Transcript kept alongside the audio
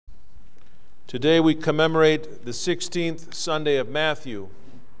Today we commemorate the 16th Sunday of Matthew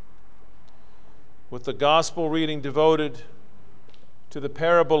with the gospel reading devoted to the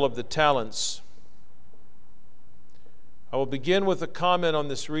parable of the talents. I will begin with a comment on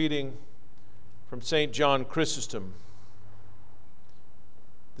this reading from St. John Chrysostom.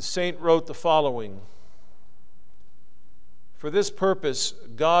 The saint wrote the following: "For this purpose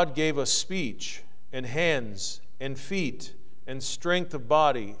God gave us speech and hands and feet and strength of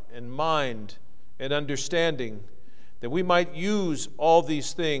body and mind and understanding, that we might use all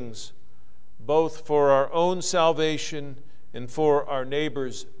these things both for our own salvation and for our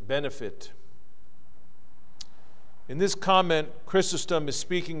neighbor's benefit." In this comment, Chrysostom is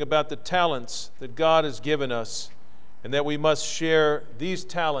speaking about the talents that God has given us and that we must share these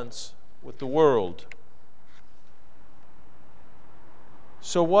talents with the world.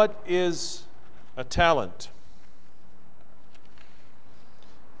 So what is a talent?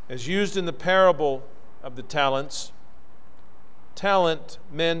 As used in the parable of the talents, talent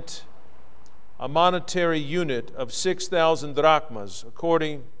meant a monetary unit of 6,000 drachmas,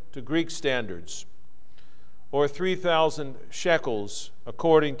 according to Greek standards, or 3,000 shekels,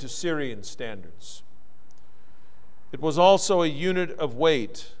 according to Syrian standards. It was also a unit of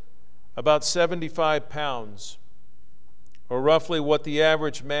weight, about 75 pounds, or roughly what the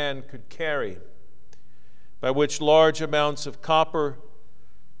average man could carry, by which large amounts of copper,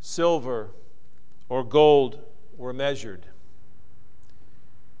 silver, or gold were measured.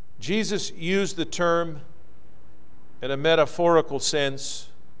 Jesus used the term in a metaphorical sense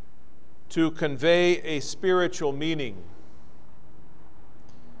to convey a spiritual meaning.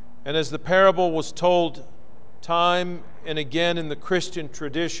 And as the parable was told time and again in the Christian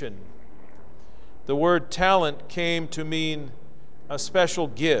tradition, the word talent came to mean a special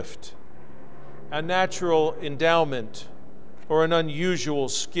gift, a natural endowment, or an unusual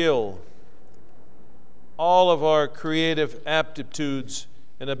skill. All of our creative aptitudes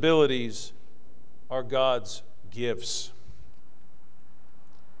and abilities are God's gifts.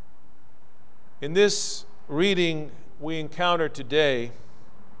 In this reading we encounter today,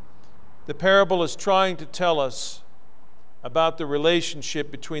 the parable is trying to tell us about the relationship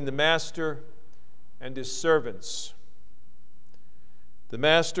between the master and his servants. The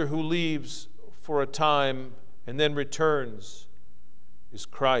master who leaves for a time and then returns is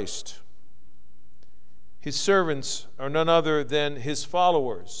Christ. His servants are none other than his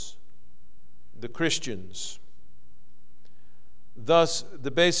followers, the Christians. Thus,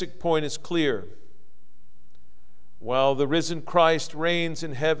 the basic point is clear. While the risen Christ reigns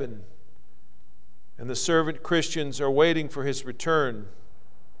in heaven and the servant Christians are waiting for his return,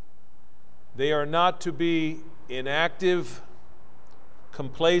 they are not to be inactive,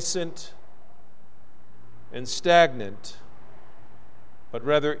 complacent, and stagnant, but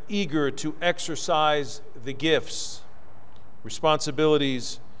rather eager to exercise the gifts,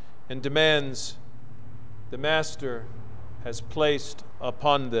 responsibilities, and demands the Master has placed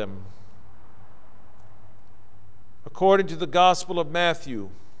upon them. According to the Gospel of Matthew,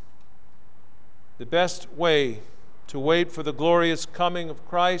 the best way to wait for the glorious coming of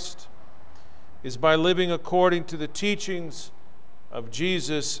Christ is by living according to the teachings of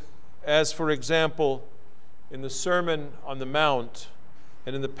Jesus, as, for example, in the Sermon on the Mount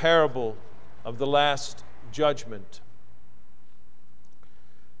and in the parable of the Last Judgment.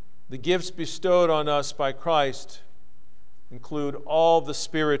 The gifts bestowed on us by Christ include all the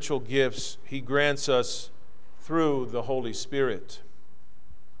spiritual gifts he grants us through the Holy Spirit.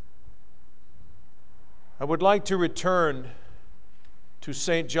 I would like to return to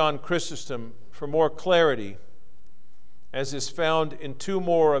St. John Chrysostom for more clarity, as is found in two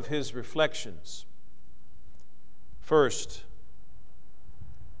more of his reflections. First,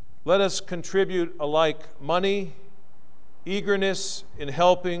 let us contribute alike money, eagerness in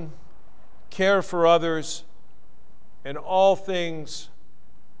helping, care for others, and all things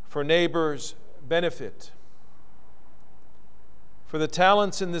for neighbors' benefit. For the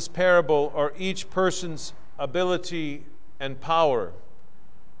talents in this parable are each person's ability and power,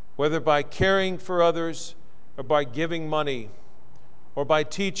 whether by caring for others or by giving money or by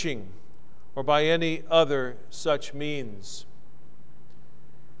teaching or by any other such means.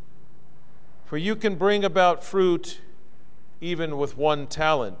 For you can bring about fruit even with one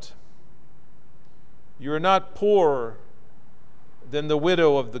talent. You are not poorer than the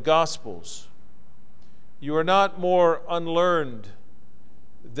widow of the Gospels. You are not more unlearned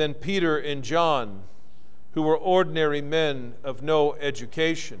than Peter and John, who were ordinary men of no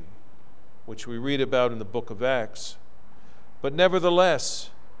education, which we read about in the book of Acts. But nevertheless,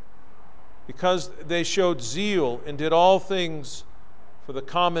 because they showed zeal and did all things for the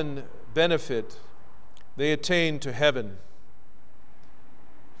common benefit, they attain to heaven.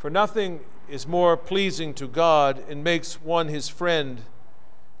 For nothing is more pleasing to God and makes one his friend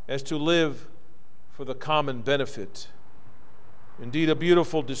as to live for the common benefit. Indeed, a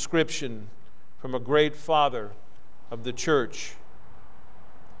beautiful description from a great father of the church.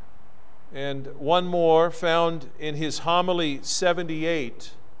 And one more found in his homily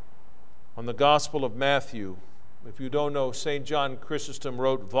 78 on the Gospel of Matthew. If you don't know, St. John Chrysostom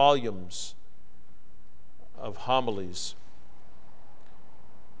wrote volumes of homilies.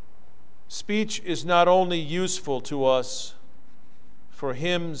 Speech is not only useful to us for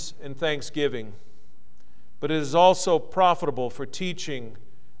hymns and thanksgiving, but it is also profitable for teaching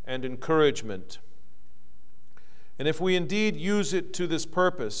and encouragement. And if we indeed use it to this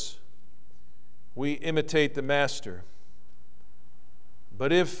purpose, we imitate the Master.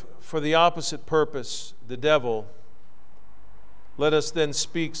 But if for the opposite purpose, the devil, let us then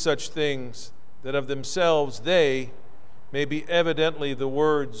speak such things that of themselves they may be evidently the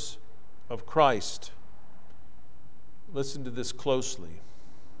words of Christ. Listen to this closely.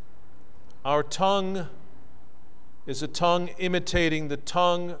 Our tongue is a tongue imitating the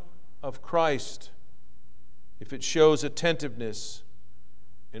tongue of Christ if it shows attentiveness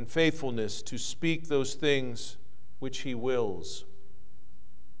and faithfulness to speak those things which he wills.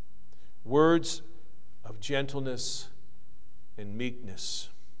 Words of gentleness and meekness.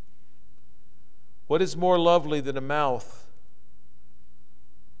 What is more lovely than a mouth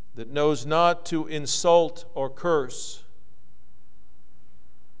that knows not to insult or curse,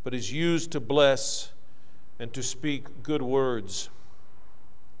 but is used to bless and to speak good words?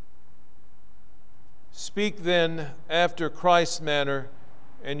 Speak then after Christ's manner,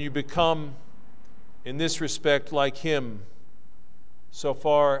 and you become, in this respect, like him, so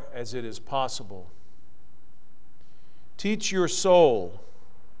far as it is possible. Teach your soul,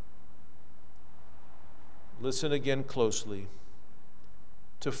 listen again closely,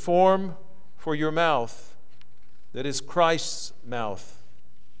 to form for your mouth that is Christ's mouth.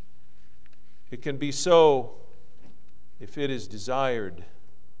 It can be so if it is desired.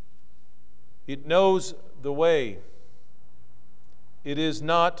 It knows the way. It is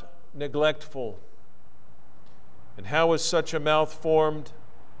not neglectful. And how is such a mouth formed?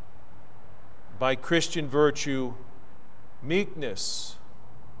 By Christian virtue, meekness,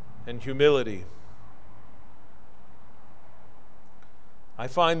 and humility. I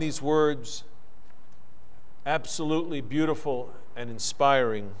find these words absolutely beautiful and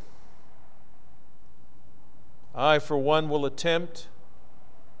inspiring. I, for one, will attempt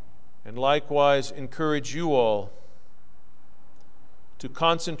and likewise encourage you all to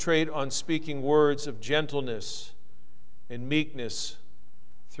concentrate on speaking words of gentleness and meekness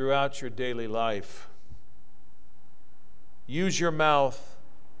throughout your daily life. Use your mouth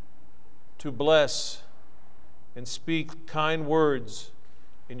to bless and speak kind words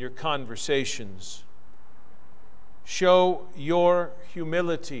in your conversations. Show your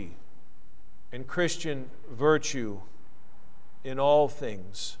humility and Christian virtue in all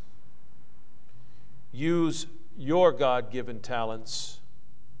things. Use your God-given talents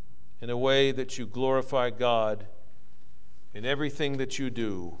in a way that you glorify God in everything that you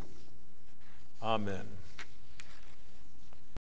do. Amen.